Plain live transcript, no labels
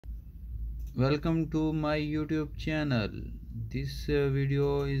Welcome to my YouTube channel. This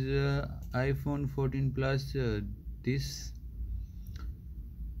video is iPhone 14 Plus. This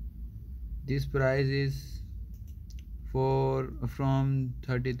this price is for from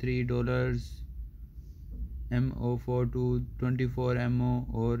 $33 MO4 to 24 MO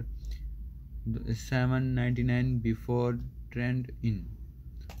or 799 before trend in.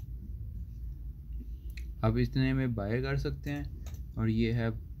 आप इतने में bye कर सकते हैं और ये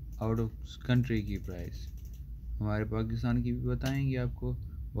है आउट ऑफ कंट्री की प्राइस। हमारे पाकिस्तान की भी बताएंगे आपको।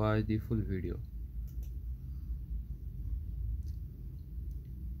 Watch the full video.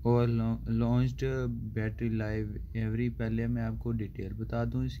 और लॉन्च्ड बैटरी लाइव एवरी। पहले मैं आपको डिटेल बता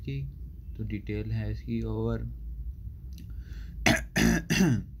दूं इसकी। तो डिटेल है इसकी over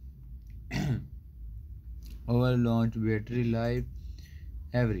over launch battery live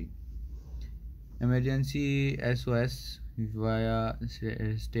every emergency SOS via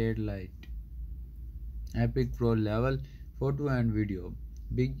state light, epic pro level photo and video,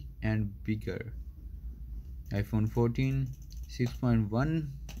 big and bigger. iPhone 14 6.1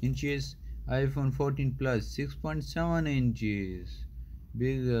 inches, iPhone 14 Plus 6.7 inches,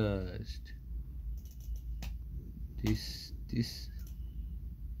 biggest. This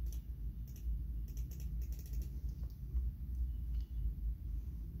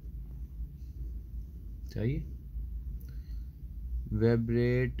चाहिए।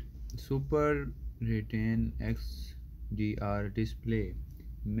 Vibrate super retain XDR display।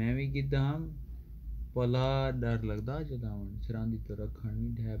 मैं भी किदा पला डर लगदा चलावन सरांदी तो रखण भी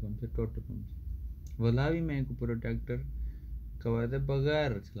ढै हमसे टुट पम वला भी मैं को प्रोटेक्टर कवर दे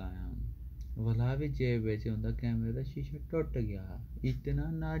बगैर चलाया वला भी जेब विच हुंदा कैमरे दा शीशा टुट गया। इतना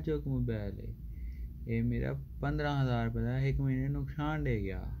नाजुक मोबाइल है ये मेरा 15,000 रुपए दा एक महीने नुकसान दे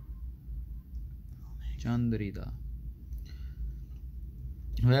गया चंदरी दा।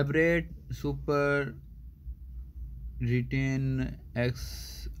 Vibrate super retain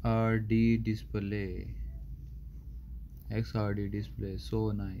XRD display so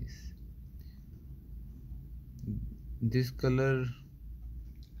nice. This color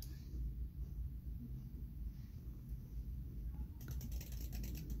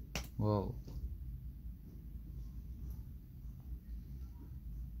wow.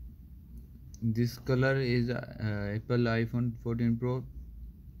 This color is Apple iPhone 14 Pro.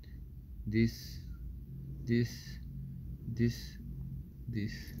 this this this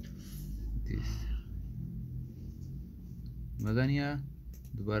this this मज़ा नहीं आया।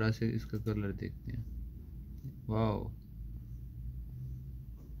 दोबारा से इसका कलर देखते हैं। Wow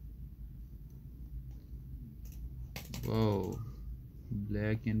wow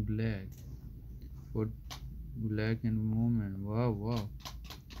black and black for black and movement. Wow wow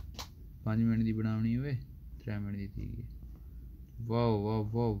 5 minute की बनानी हुए 3 मिनट की थी। Wow wow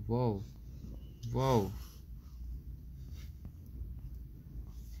wow wow wow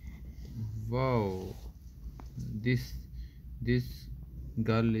wow this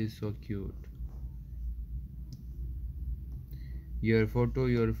girl is so cute। your photo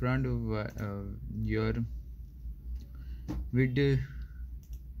your front your with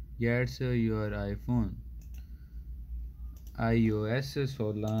gets your iPhone iOS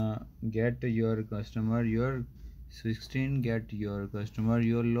 16 get your customer your 16 get your customer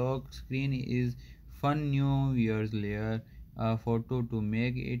your lock screen is fun new year's layer a photo to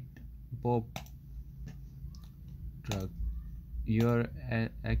make it pop truck your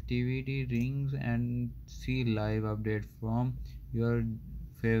activity rings and see live update from your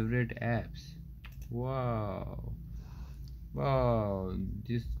favorite apps। wow wow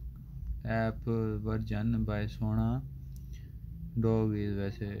this app version by Sona dog is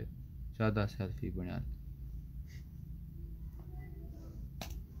वैसे ज़्यादा selfie बना।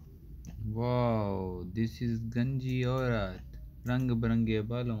 Wow this is गंजी औरत रंग बिरंगे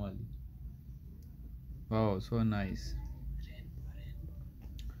बालों वाली। Wow so nice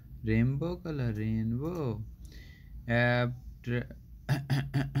rainbow colour rainbow app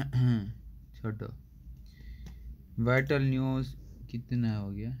छोटो वाइटल न्यूज़ कितना हो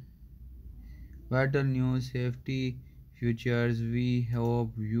गया। Vital news safety features we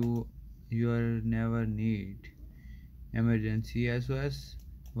hope you never need emergency SOS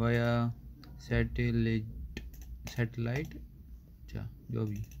via satellite अच्छा जो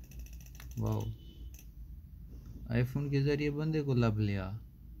भी। वाओ आईफोन के ज़रिए बंदे को लब लिया।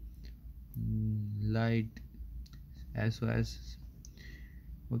 लाइट SOS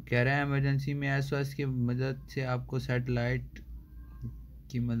वो कह रहा है इमरजेंसी में SOS की मदद से आपको सैटेलाइट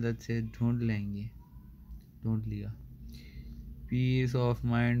की मदद से ढूंढ लेंगे। ढूंढ लिया। Piece of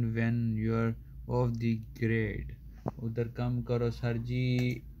mind when your of the grade. उधर कम करो सर जी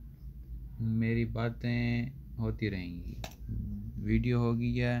मेरी बातें होती रहेंगी। वीडियो हो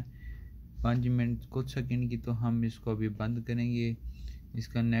गई है 5 मिनट कुछ सेकंड की, तो हम इसको अभी बंद करेंगे।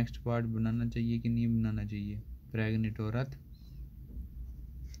 इसका नेक्स्ट पार्ट बनाना चाहिए कि नहीं बनाना चाहिए, प्रेग्नेंट औरत।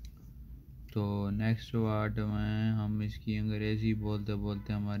 तो नेक्स्ट पार्ट में हम इसकी अंग्रेज़ी बोलते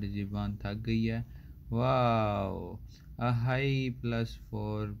बोलते हमारी ज़ुबान थक गई है। वाह, a high plus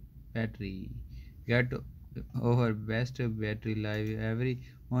for battery, gate over best battery life every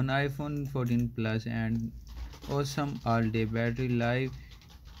on iPhone 14 Plus and awesome all day battery life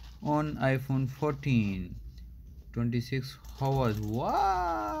on iPhone 14 26 hours।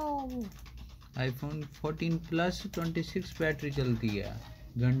 wow, iPhone 14 Plus 26 battery चलती है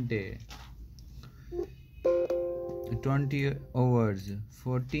घंटे, 20 hours।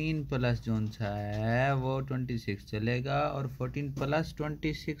 14 प्लस जोन सा है वो 26 चलेगा और 14 प्लस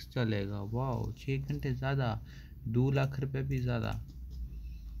 26 चलेगा। वाह, 6 घंटे ज़्यादा, 2 लाख रुपए भी ज़्यादा।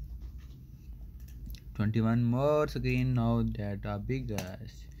 21 more screen now that are bigger।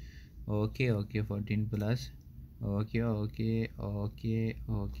 Okay okay 14 plus, okay okay okay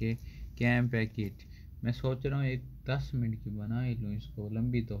okay. Cam packet मैं सोच रहा हूँ एक 10 मिनट की बना ही लूँ इसको,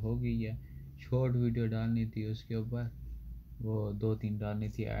 लंबी तो हो गई है। शॉर्ट वीडियो डालनी थी उसके ऊपर, वो 2-3 डालनी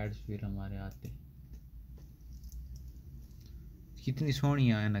थी एड्स, फिर हमारे आते। कितनी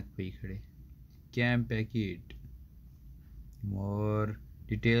सोहनी ऐनक पे खड़े। Cam packet more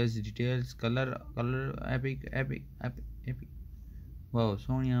details colour colour epic epic epic epic. वाह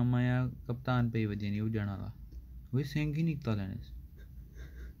सोहनी माया कप्तान पे वजे नहीं उजण वाला, वही सेंग ही निकता लेने से।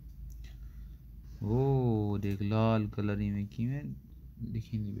 ओ देख लाल कलर में कि मैं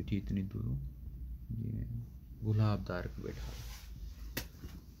दिखी नहीं बैठी इतनी दूर, गुलाबदार के बैठा।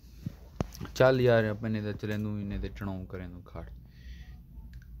 चल यार अपने तो चले दूँ इन्हें टणाऊ करें दूँ खाट।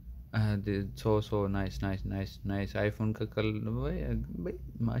 So nice nice nice nice iPhone का कलर भाई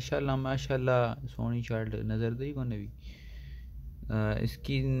माशाल्लाह माशाल्लाह, सोनी शर्ट नज़र दी को भी।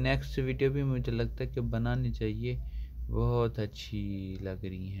 इसकी नेक्स्ट वीडियो भी मुझे लगता है कि बनानी चाहिए, बहुत अच्छी लग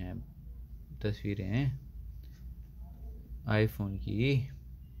रही हैं तस्वीरें आईफोन की।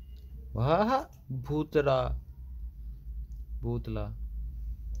 वाह भूतला भूतला।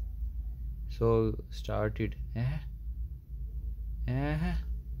 सो स्टार्टेड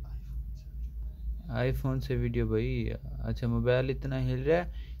आईफोन से वीडियो भाई। अच्छा मोबाइल इतना हिल रहा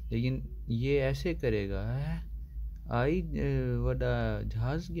है लेकिन ये ऐसे करेगा है। आई वड़ा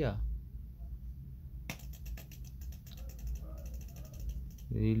जहाज गया,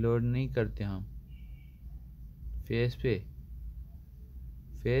 रीलोड नहीं करते हम फेस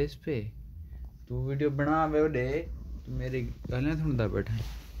पे। तू वीडियो बना वे तो मेरे गल सुनता बैठा है।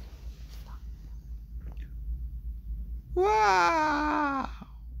 वाह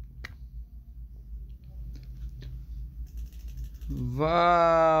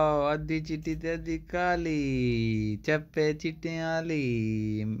वाह, अद्धी चिट्टी ते अद्धी काली, चप्पे चिट्टे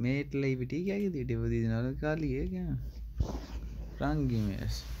आली मेट ली भी ठीक है कि दीदी वो दीदी नाल काली है क्या रंग ही में।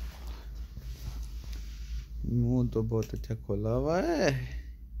 मुंह तो बहुत अच्छा खोला हुआ है।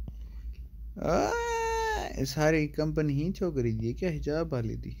 सारी कंपनी ही छोकरी दी क्या, हिजाब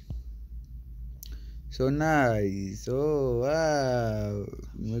वाली दी। So nice. ओ वाह,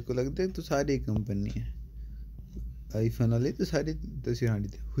 मेरे को लगता है तो सारी कंपनी है आईफोन वाली तो सारी तस्वीर दी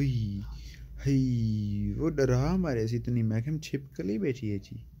थी। हुई हई वो डरा हमारे ऐसी इतनी महकम छिपकली बैठी है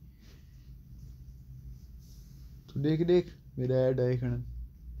जी। तो देख देख मेरा ऐड आए खन,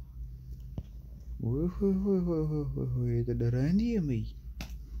 ओए होए होए होए होए होए, ये तो डरा है भाई।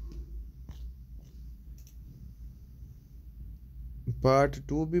 पार्ट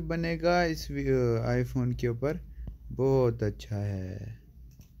 2 भी बनेगा इस आईफोन के ऊपर, बहुत अच्छा है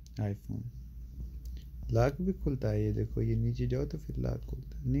आईफोन। लॉक भी खुलता है, ये देखो ये नीचे जाओ तो फिर लॉक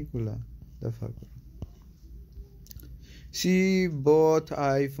खुलता है, नहीं खुला दफा करो। C both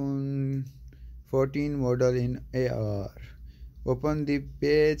iPhone 14 model in AR, open the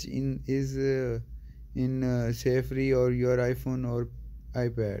page in is in Safari or your iPhone or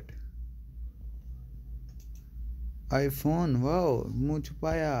iPad। IPhone wow, मुंह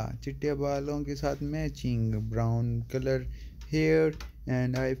छुपाया, चिट्टे बालों के साथ matching, brown colour hair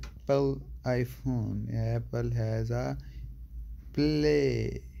and iPhone। Apple has a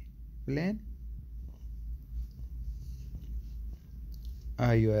plane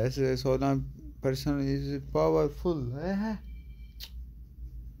iOS 16% is powerful है।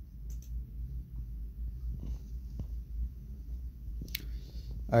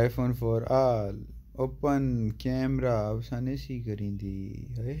 iPhone for all, open camera आसानी सी करी थी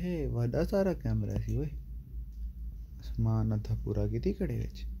है, वादा सारा कैमरा सी ओए, समान था पूरा की थी कड़े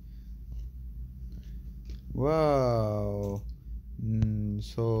विच। वाह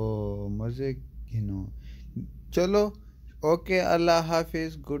सो मज़े गिनो। चलो, ओके, अल्लाह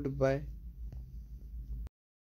हाफिज़, गुड बाय।